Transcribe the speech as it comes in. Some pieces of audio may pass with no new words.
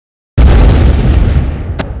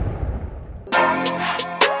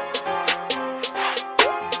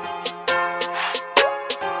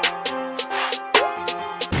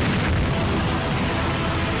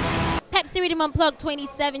Rhythm Unplugged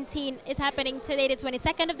 2017 is happening today, the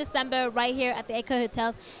 22nd of December, right here at the Eko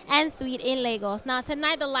Hotels and Suite in Lagos. Now,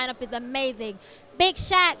 tonight the lineup is amazing. Big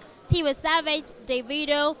Shaq, Tiwa Savage,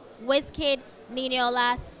 Davido, Wizkid,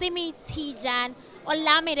 Niniola, Simi, Tjan,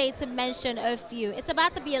 Olamide, to mention a few. It's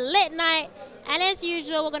about to be a lit night, and as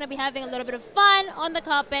usual, we're going to be having a little bit of fun on the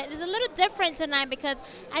carpet. It's a little different tonight because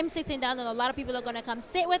I'm sitting down and a lot of people are going to come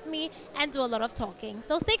sit with me and do a lot of talking.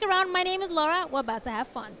 So stick around. My name is Laura. We're about to have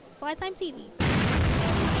fun. Flytime TV.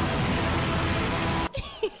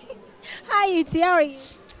 Hi, Uti. How are you?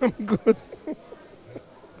 I'm good.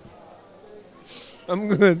 I'm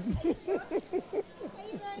good.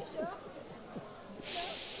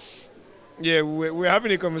 Yeah, we're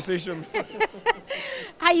having a conversation.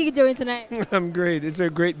 How you doing tonight? I'm great. It's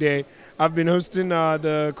a great day. I've been hosting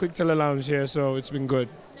the Quick Tele Lounge here, so it's been good.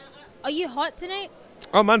 Are you hot tonight?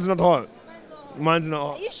 Oh, man's not hot. Man's not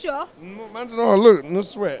hot. Are you sure? No, man's not hot. Look, no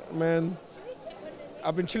sweat, man.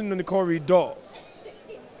 I've been chilling in the corridor.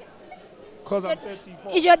 Because I'm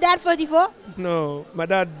 34. Is your dad 44? No, my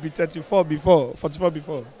dad be 34 before, 44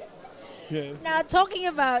 before. Yes. Now, talking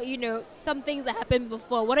about, some things that happened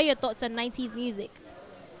before, what are your thoughts on 90s music?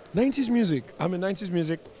 90s music. I'm a 90s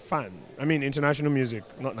music fan. I mean, international music,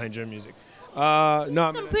 not Nigerian music.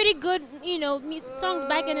 No, some pretty good, songs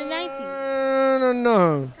back in the 90s.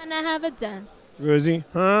 No. Can I have a dance? Rosie,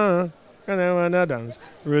 can I have a dance?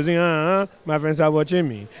 Rosie, my friends are watching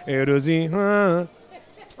me. Hey, Rosie,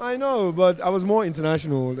 I know, but I was more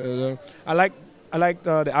international. I like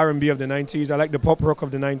the R&B of the 90s. I like the pop rock of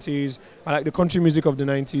the 90s. I like the country music of the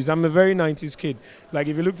 90s. I'm a very 90s kid. Like,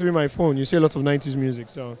 if you look through my phone, you see a lot of 90s music.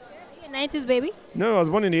 So, you're a 90s baby? No, I was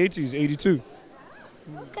born in the 80s, 82.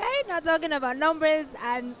 Okay, not talking about numbers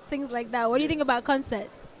and things like that. What do you think about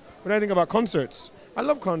concerts? What do I think about concerts? I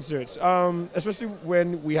love concerts, especially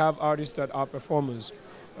when we have artists that are performers.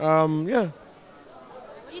 Yeah. What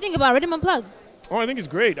do you think about Rhythm Unplugged? Oh, I think it's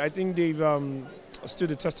great. I think they've stood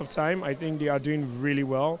the test of time. I think they are doing really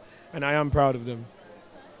well, and I am proud of them.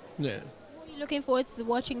 Yeah. What are you looking forward to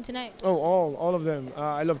watching tonight? Oh, all of them.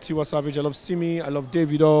 I love Tiwa Savage. I love Simi. I love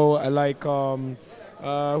Davido. I like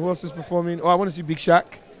who else is performing? Oh, I want to see Big Shaq.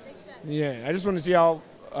 Yeah, I just want to see how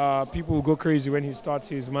people will go crazy when he starts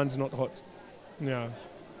his Man's Not Hot. Yeah. Are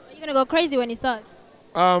you gonna go crazy when he starts?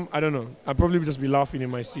 I don't know. I'll probably just be laughing in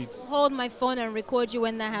my seat. Hold my phone and record you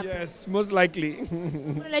when that happens. Yes, most likely.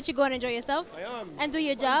 I'm gonna let you go and enjoy yourself. I am. And do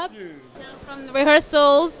your job. You. Now, from the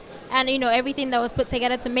rehearsals and everything that was put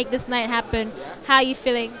together to make this night happen, how are you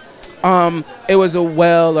feeling? It was a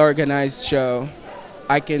well-organized show.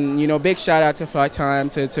 I can, big shout out to Flytime,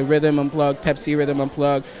 to Rhythm Unplugged, Pepsi Rhythm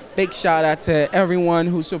Unplugged. Big shout out to everyone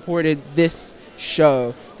who supported this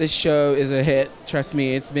show. This show is a hit. Trust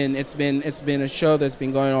me, it's been a show that's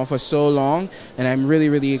been going on for so long, and I'm really,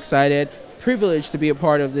 really excited, privileged to be a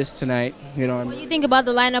part of this tonight. What do you think about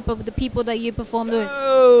the lineup of the people that you performed with?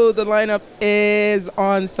 Oh, the lineup is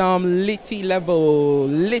on some litty level,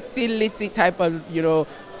 litty type of,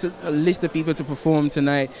 to a list of people to perform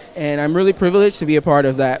tonight, and I'm really privileged to be a part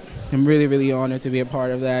of that. I'm really, really honored to be a part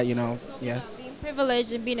of that. Yes. Being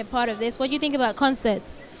privileged and being a part of this. What do you think about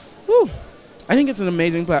concerts? Whew. I think it's an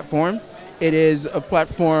amazing platform. It is a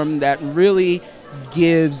platform that really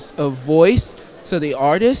gives a voice to the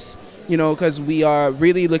artists, because we are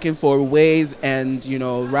really looking for ways and,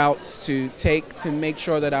 routes to take to make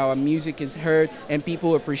sure that our music is heard and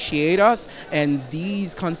people appreciate us. And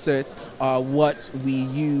these concerts are what we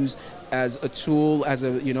use as a tool, as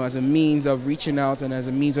a means of reaching out and as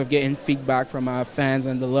a means of getting feedback from our fans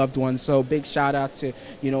and the loved ones. So big shout out to,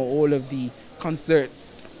 all of the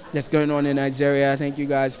concerts that's going on in Nigeria. Thank you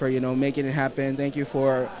guys for, making it happen. Thank you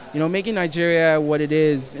for, making Nigeria what it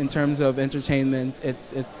is in terms of entertainment.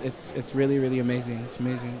 It's really, really amazing. It's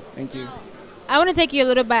amazing. Thank you. I want to take you a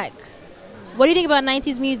little back. What do you think about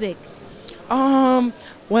 90s music?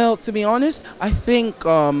 Well, to be honest, I think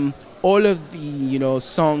all of the,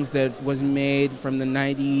 songs that was made from the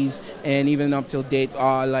 90s and even up till date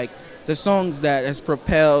are like the songs that has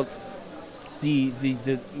propelled the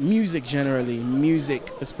music generally. Music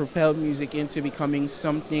has propelled music into becoming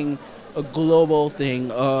something, a global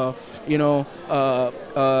thing. I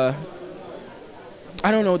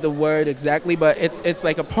don't know the word exactly, but it's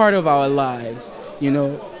like a part of our lives,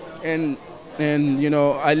 and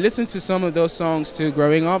I listened to some of those songs too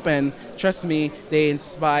growing up, and trust me, they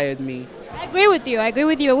inspired me. I agree with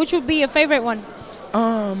you. Which would be your favorite one?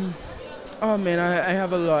 Oh man, I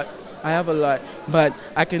have a lot, but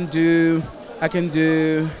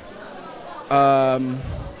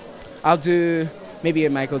I'll do maybe a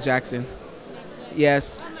Michael Jackson.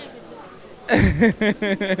 Yes.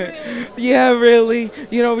 Yeah, really.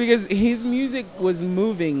 You know, because his music was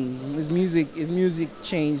moving. His music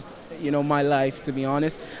changed, you know, my life, to be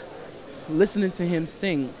honest. Listening to him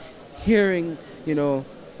sing, hearing, you know,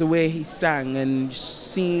 the way he sang and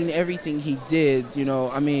seeing everything he did, you know,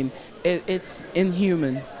 I mean, it's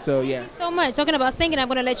inhuman. So yeah. Thank you so much. Talking about singing, I'm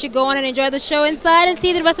going to let you go on and enjoy the show inside and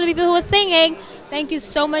see the rest of the people who are singing. Thank you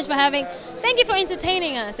so much for thank you for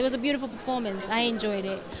entertaining us. It was a beautiful performance. I enjoyed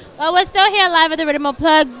it. Well, we're still here live at the Rhythm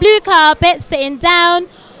Unplugged, blue carpet, sitting down,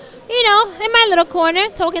 you know, in my little corner,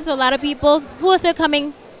 talking to a lot of people who are still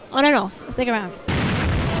coming on and off. Stick around.